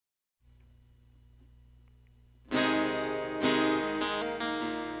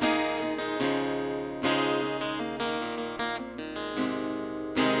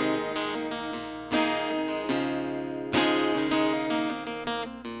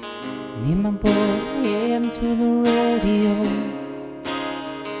Me and my boys heading to the rodeo.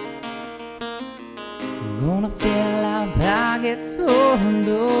 I'm gonna fill our pockets full of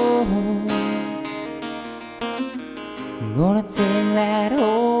dough. I'm gonna take that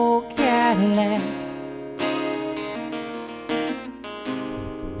old Cadillac,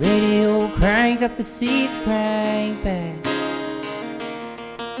 radio cranked up, the seats cranked back.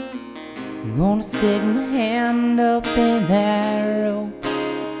 I'm gonna stick my hand up in that rope.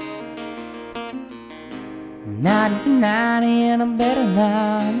 I'm 90 for 90 and I better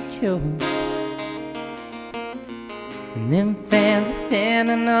not choke. And them fans are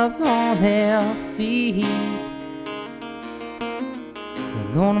standing up on their feet.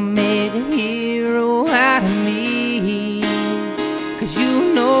 They're gonna make a hero out of me. 'Cause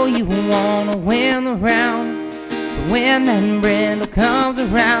you know you wanna win the round. So when that Brindle comes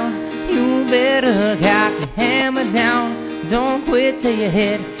around, you better cock your hammer down. Don't quit till your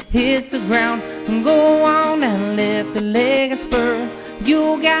head hits the ground. And go on and lift the leg and spur.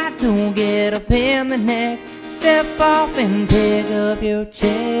 You got to get up in the neck, step off and pick up your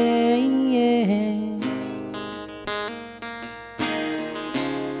chain.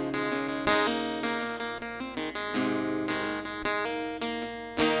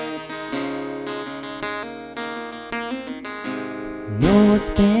 Know it's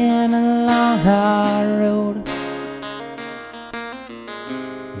been a long, hard road.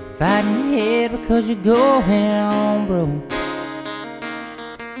 You're fighting your head because you're going on broke.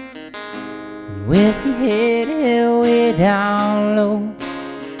 And with your head held way down low,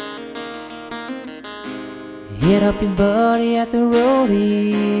 you hit up your buddy at the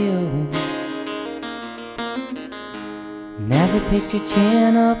rodeo. And as he picked your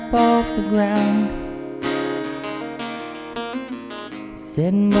chin up off the ground,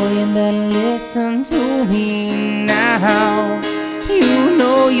 said, boy, you better listen to me now. You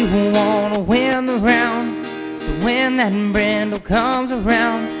know you wanna win the round. So when that Brindle comes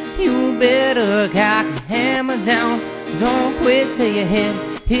around, you better cock your hammer down. Don't quit till your head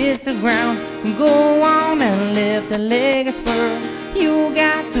hits the ground. Go on and lift the leg and spur. You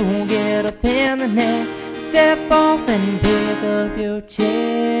got to get up in the neck, step off and pick up your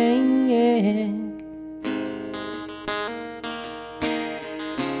chain.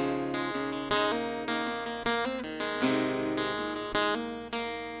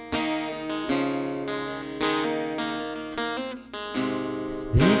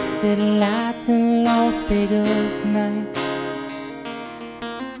 Big city lights in Las Vegas nights.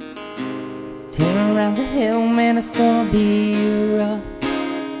 It's 10 rounds of hell, man, it's gonna be rough.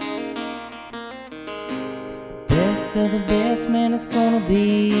 It's the best of the best, man, it's gonna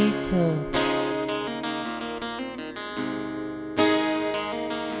be tough.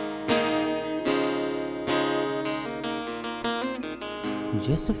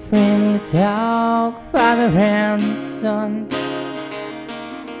 Just a friendly talk, father and son.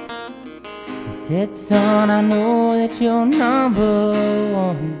 He said, son, I know that you're number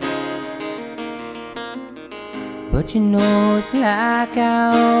one, but you know it's like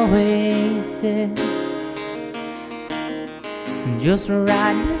I always said. Just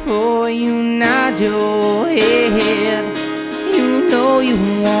right before you nod your head, you know you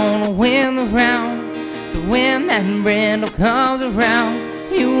wanna win the round. So when that Brindle comes around,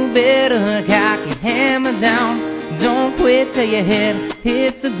 you better cock your hammer down. Don't quit till your head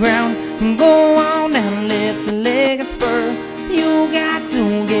hits the ground. And go on and lift the leg and spur. You got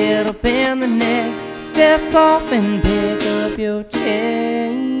to get up in the neck, step off and pick up your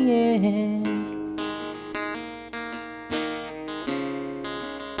chain.